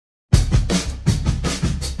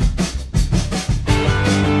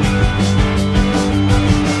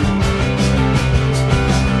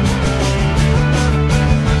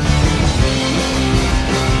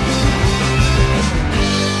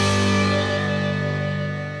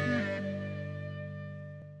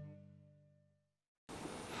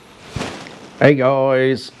Hey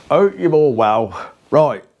guys, hope you're all well.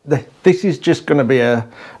 Right, this is just going to be a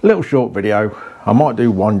little short video. I might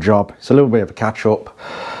do one job. It's a little bit of a catch up.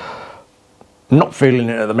 I'm not feeling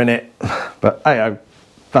it at the minute, but hey,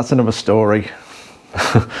 that's another story.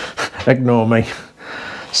 Ignore me.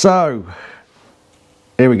 So,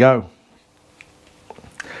 here we go.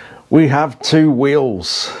 We have two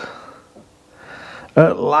wheels.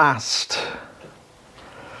 At last.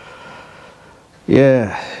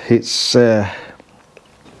 Yeah, it's all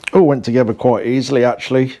went together quite easily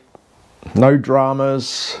actually. No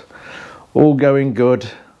dramas, all going good.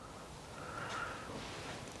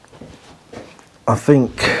 I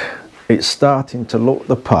think it's starting to look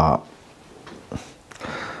the part.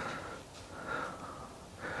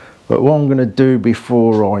 But what I'm going to do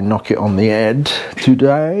before I knock it on the head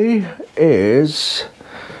today is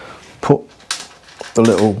put the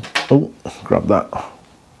little, oh, grab that.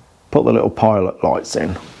 Put the little pilot lights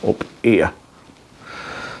in up here.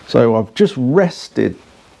 So I've just rested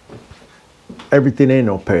everything in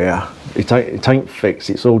up here. It ain't fixed,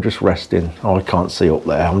 it's all just resting. Oh, I can't see up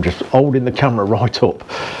there. I'm just holding the camera right up.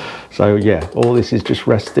 So yeah, all this is just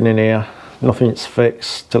resting in here. Nothing's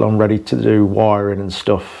fixed till I'm ready to do wiring and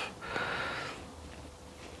stuff.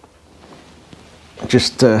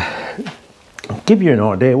 Just to give you an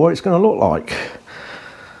idea what it's going to look like.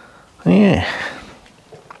 Yeah.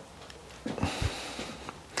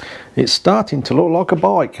 It's starting to look like a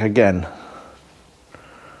bike again.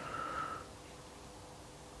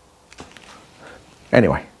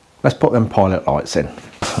 Anyway, let's put them pilot lights in.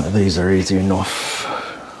 These are easy enough.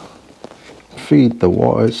 Feed the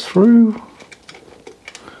wires through.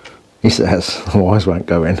 He says the wires won't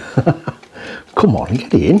go in. Come on,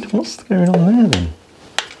 get it in. What's going on there then?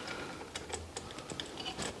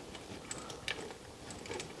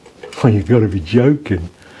 Oh, you've got to be joking.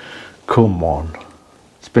 Come on.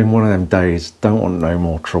 It's been one of them days, don't want no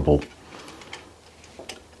more trouble.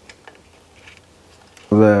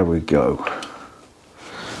 There we go.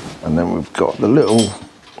 And then we've got the little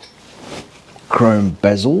chrome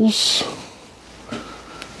bezels.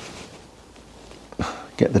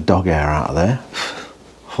 Get the dog hair out of there.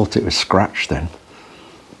 Thought it was scratched then.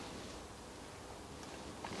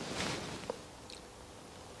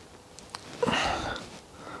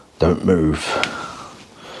 Don't move.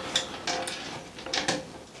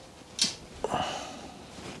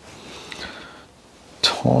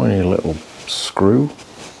 Tiny little screw.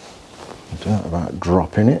 I don't know about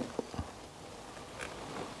dropping it.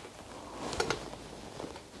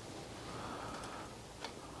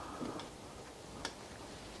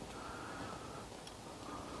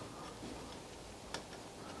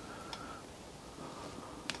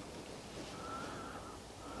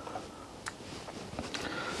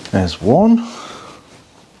 There's one.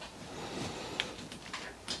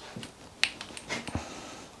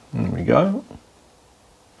 There we go.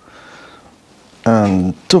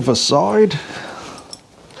 And to the side.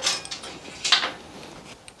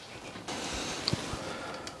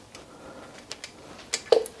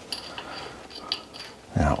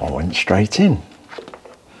 Now I went straight in.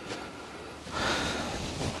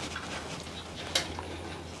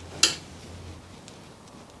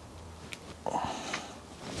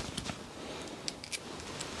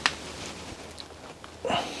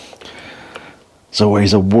 It's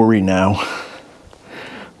always a worry now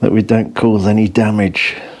that we don't cause any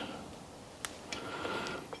damage.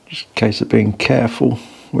 Just a case of being careful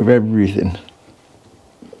with everything.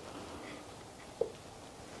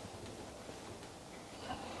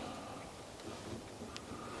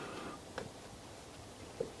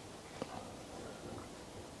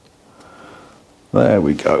 There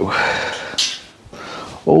we go.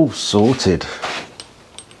 All sorted.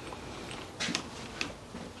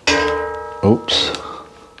 Oops.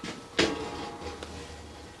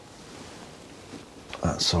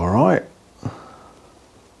 That's all right.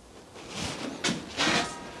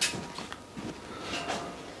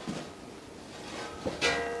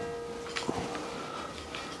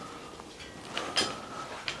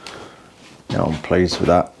 Now I'm pleased with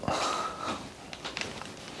that.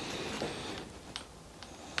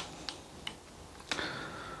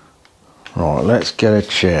 Right, let's get a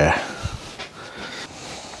chair.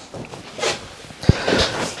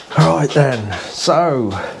 Right then,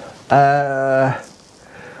 so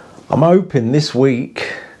I'm hoping this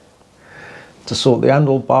week to sort the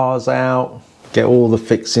handlebars out, get all the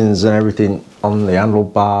fixings and everything on the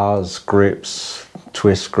handlebars, grips,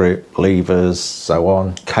 twist grip, levers, so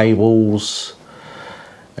on, cables,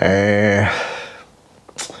 and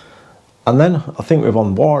then I think we're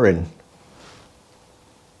on wiring.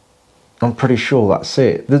 I'm pretty sure that's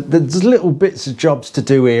it. There's little bits of jobs to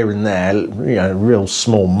do here and there, you know, real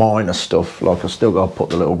small minor stuff. Like I've still got to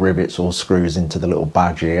put the little rivets or screws into the little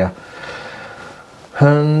badge here.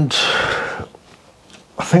 And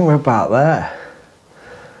I think we're about there.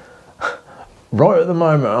 Right at the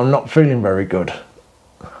moment, I'm not feeling very good.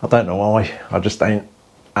 I don't know why, I just ain't.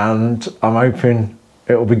 And I'm hoping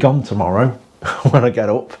it'll be gone tomorrow when I get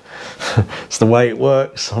up. It's the way it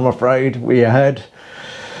works, I'm afraid. We're ahead.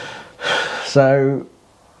 So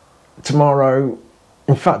tomorrow,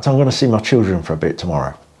 in fact, I'm going to see my children for a bit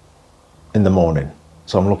tomorrow in the morning.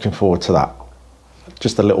 So I'm looking forward to that.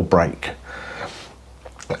 Just a little break.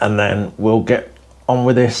 And then we'll get on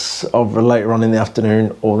with this either later on in the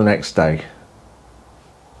afternoon or the next day.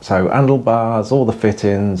 So handlebars, all the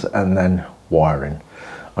fittings, and then wiring.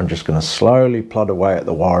 I'm just going to slowly plod away at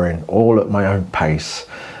the wiring, all at my own pace,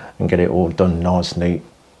 and get it all done nice, neat,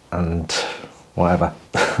 and whatever.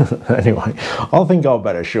 Anyway, I think I'd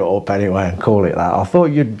better shut up anyway and call it that. I thought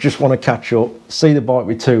you'd just want to catch up, see the bike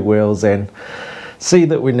with 2 wheels in, see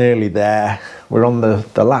that we're nearly there. We're on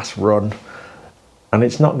the last run, and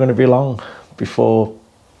it's not going to be long before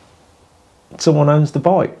someone owns the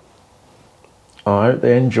bike. I hope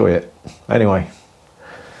they enjoy it. Anyway,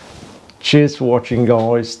 cheers for watching,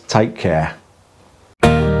 guys. Take care.